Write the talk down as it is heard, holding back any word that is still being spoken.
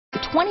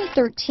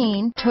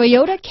2013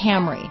 Toyota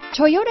Camry.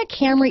 Toyota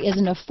Camry is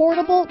an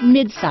affordable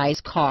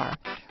midsize car.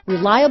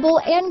 Reliable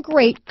and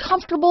great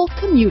comfortable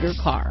commuter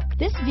car.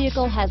 This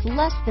vehicle has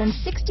less than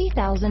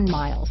 60,000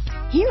 miles.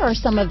 Here are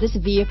some of this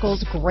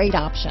vehicle's great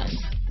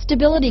options: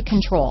 stability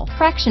control,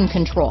 traction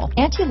control,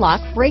 anti-lock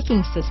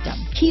braking system,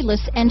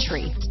 keyless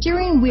entry,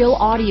 steering wheel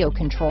audio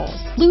controls,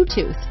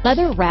 Bluetooth,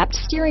 leather-wrapped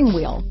steering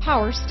wheel,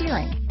 power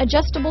steering,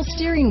 adjustable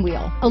steering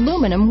wheel,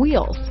 aluminum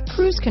wheels,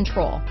 cruise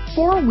control,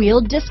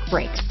 four-wheel disc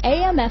brakes,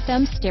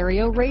 AM/FM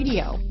stereo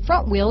radio,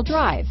 front-wheel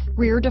drive,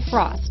 rear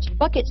defrost,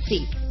 bucket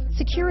seats,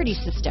 security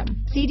system,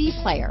 CD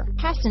player,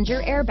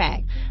 passenger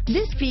airbag.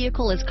 This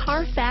vehicle is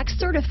Carfax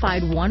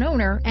certified one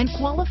owner and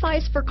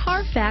qualifies for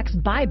Carfax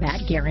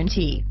buyback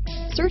guarantee.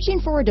 Searching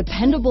for a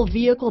dependable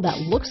vehicle that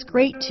looks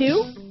great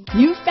too?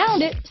 You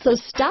found it, so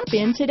stop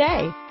in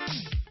today.